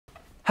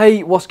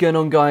Hey, what's going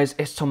on guys?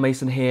 It's Tom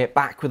Mason here,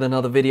 back with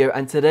another video,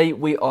 and today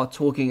we are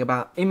talking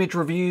about image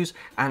reviews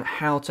and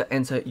how to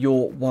enter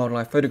your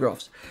wildlife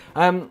photographs.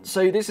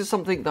 So this is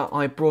something that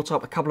I brought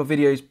up a couple of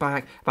videos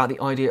back about the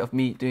idea of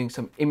me doing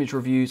some image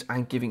reviews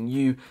and giving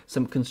you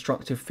some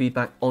constructive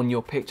feedback on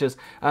your pictures.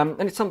 And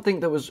it's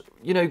something that was,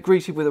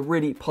 greeted with a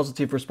really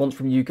positive response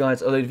from you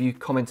guys, a load of you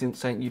commenting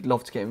saying you'd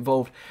love to get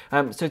involved.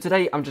 So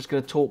today I'm just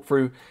going to talk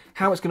through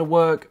how it's going to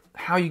work,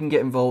 how you can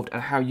get involved,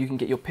 and how you can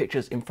get your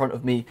pictures in front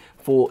of me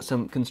for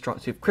some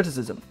constructive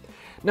criticism.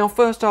 Now,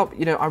 first up,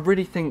 I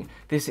really think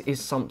this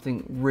is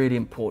something really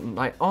important.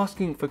 Like,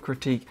 asking for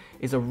critique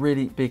is a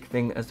really big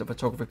thing as a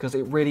photographer because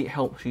it really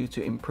helps you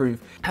to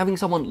improve. Having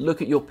someone look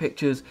at your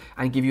pictures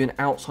and give you an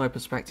outside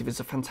perspective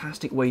is a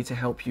fantastic way to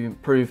help you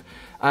improve.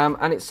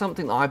 And it's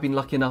something that I've been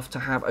lucky enough to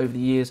have over the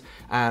years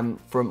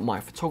from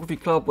my photography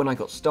club when I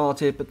got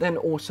started, but then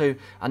also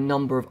a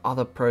number of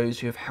other pros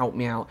who have helped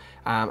me out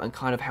and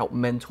kind of helped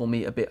mentor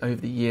me a bit over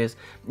the years.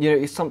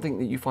 It's something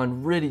that you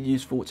find really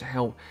useful to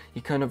help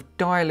you kind of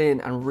dial in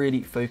and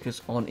really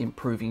focus on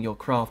improving your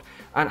craft.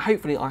 And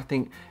hopefully I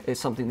think it's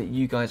something that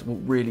you guys will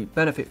really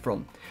benefit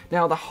from.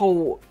 Now, the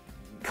whole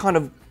kind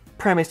of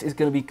premise is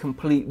going to be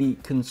completely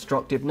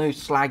constructive. No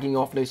slagging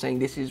off, no saying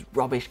this is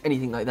rubbish,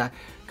 anything like that.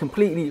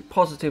 Completely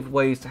positive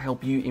ways to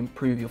help you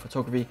improve your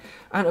photography.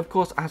 And of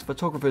course, as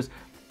photographers,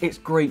 it's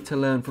great to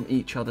learn from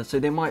each other. So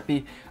there might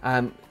be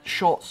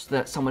shots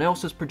that someone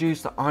else has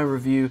produced that I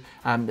review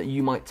that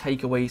you might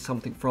take away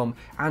something from,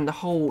 and the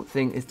whole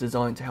thing is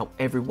designed to help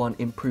everyone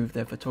improve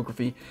their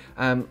photography.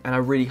 And I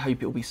really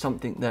hope it will be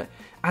something that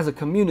as a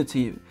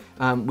community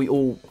we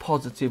all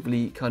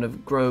positively kind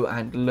of grow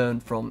and learn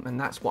from, and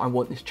that's what I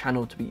want this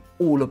channel to be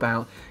all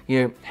about.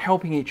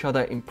 Helping each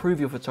other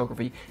improve your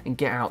photography and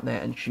get out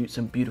there and shoot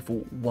some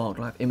beautiful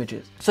wildlife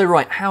images. So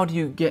right, how do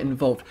you get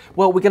involved?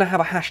 Well, we're going to have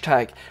a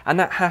hashtag, and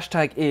that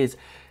hashtag is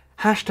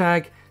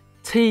hashtag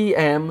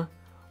TM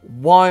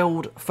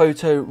Wild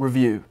Photo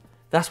Review.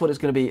 That's what it's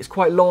going to be. It's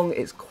quite long,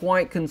 it's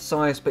quite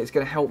concise, but it's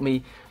going to help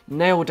me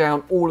nail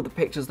down all of the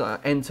pictures that are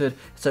entered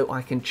so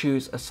I can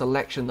choose a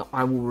selection that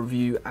I will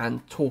review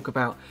and talk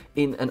about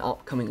in an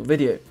upcoming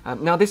video.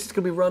 Now, this is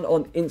going to be run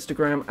on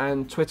Instagram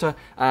and Twitter.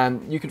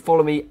 You can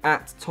follow me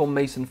at Tom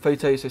Mason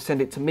Photo, so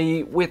send it to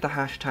me with the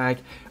hashtag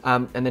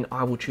and then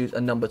I will choose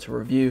a number to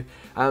review.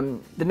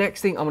 The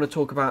next thing I'm going to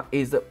talk about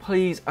is that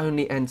please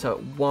only enter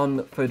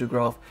one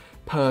photograph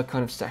per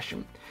kind of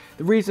session.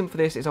 The reason for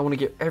this is I want to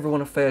give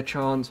everyone a fair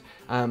chance.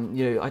 I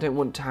don't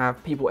want to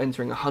have people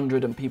entering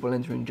 100 and people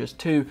entering just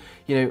 2.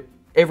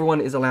 Everyone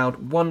is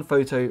allowed one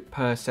photo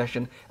per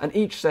session, and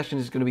each session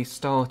is going to be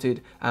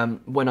started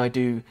when I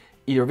do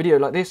either a video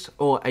like this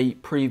or a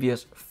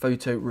previous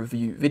photo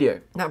review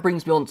video. That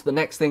brings me on to the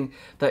next thing,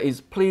 that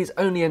is please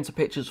only enter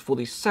pictures for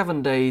the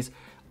 7 days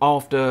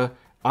after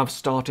I've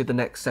started the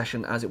next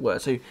session, as it were.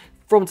 So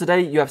from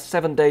today, you have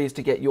 7 days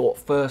to get your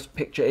first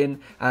picture in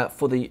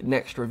for the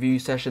next review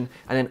session.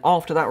 And then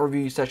after that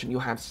review session, you'll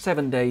have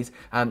 7 days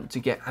to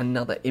get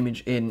another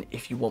image in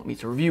if you want me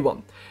to review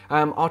one.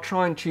 I'll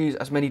try and choose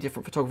as many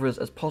different photographers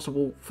as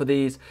possible for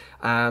these.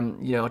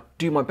 I'll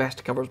do my best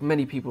to cover as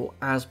many people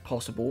as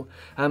possible.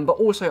 But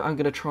also I'm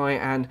going to try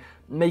and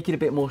make it a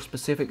bit more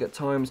specific at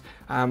times.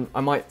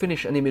 I might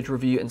finish an image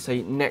review and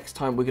say next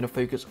time we're going to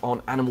focus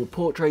on animal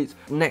portraits,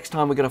 next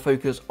time we're going to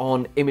focus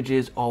on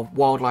images of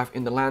wildlife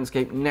in the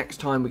landscape, next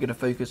time we're going to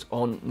focus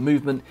on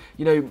movement.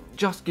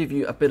 Just give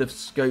you a bit of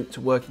scope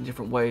to work in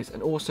different ways,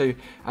 and also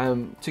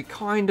to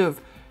kind of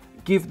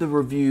give the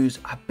reviews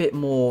a bit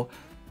more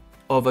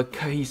of a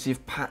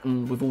cohesive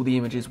pattern with all the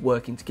images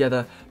working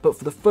together. But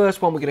for the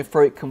first one, we're going to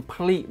throw it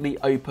completely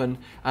open.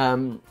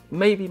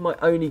 Maybe my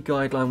only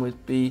guideline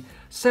would be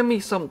send me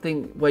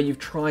something where you've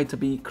tried to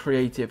be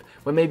creative,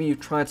 where maybe you've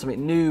tried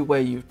something new,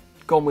 where you've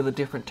gone with a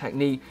different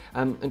technique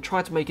and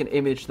tried to make an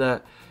image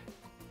that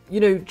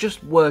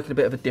just work in a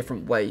bit of a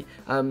different way.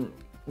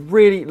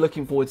 Really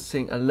looking forward to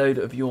seeing a load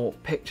of your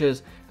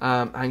pictures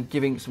and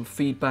giving some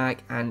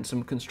feedback and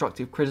some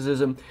constructive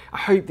criticism. I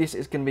hope this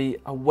is going to be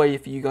a way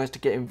for you guys to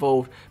get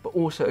involved, but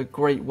also a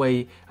great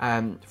way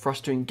for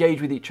us to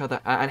engage with each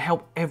other and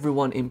help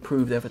everyone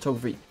improve their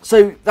photography.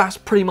 So that's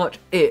pretty much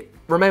it.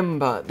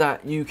 Remember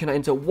that you can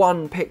enter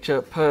one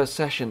picture per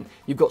session.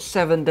 You've got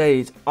 7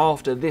 days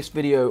after this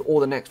video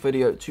or the next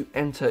video to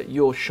enter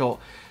your shot,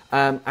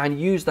 and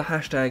use the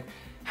hashtag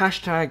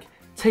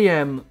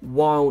TM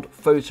Wild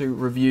Photo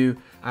Review.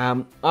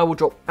 I will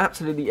drop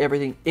absolutely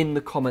everything in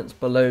the comments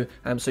below,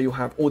 so you'll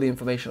have all the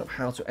information of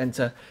how to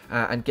enter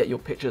and get your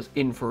pictures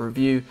in for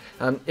review.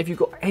 If you've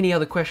got any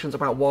other questions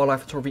about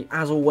wildlife photography,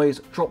 as always,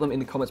 drop them in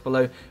the comments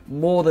below.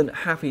 More than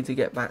happy to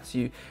get back to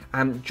you,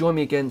 and join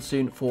me again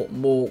soon for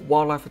more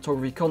wildlife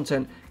photography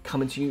content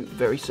coming to you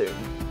very soon.